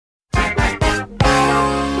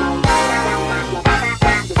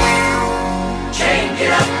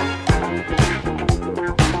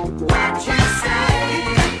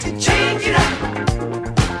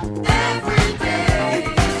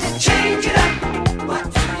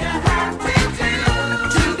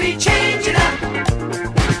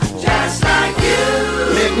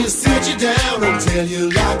Tell you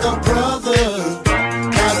like a brother,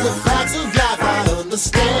 'cause the facts of life I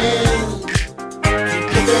understand.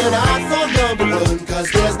 Keep looking out for number one, 'cause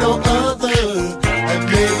there's no other, and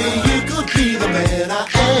maybe you could be the man I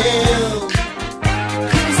am.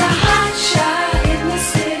 He's a hot shot in the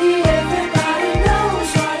city, everybody knows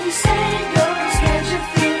what he's saying goes. Can't you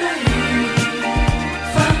feel the heat?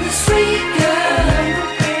 From the sweet girl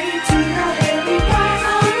to the heavy boy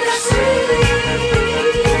on the street.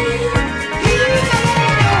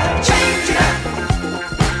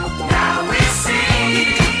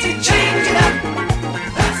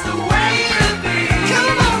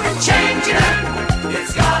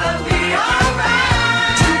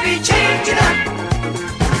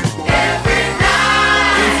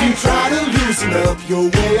 Up your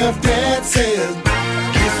way of dancing,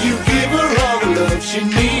 if you give her all the love she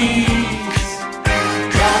needs.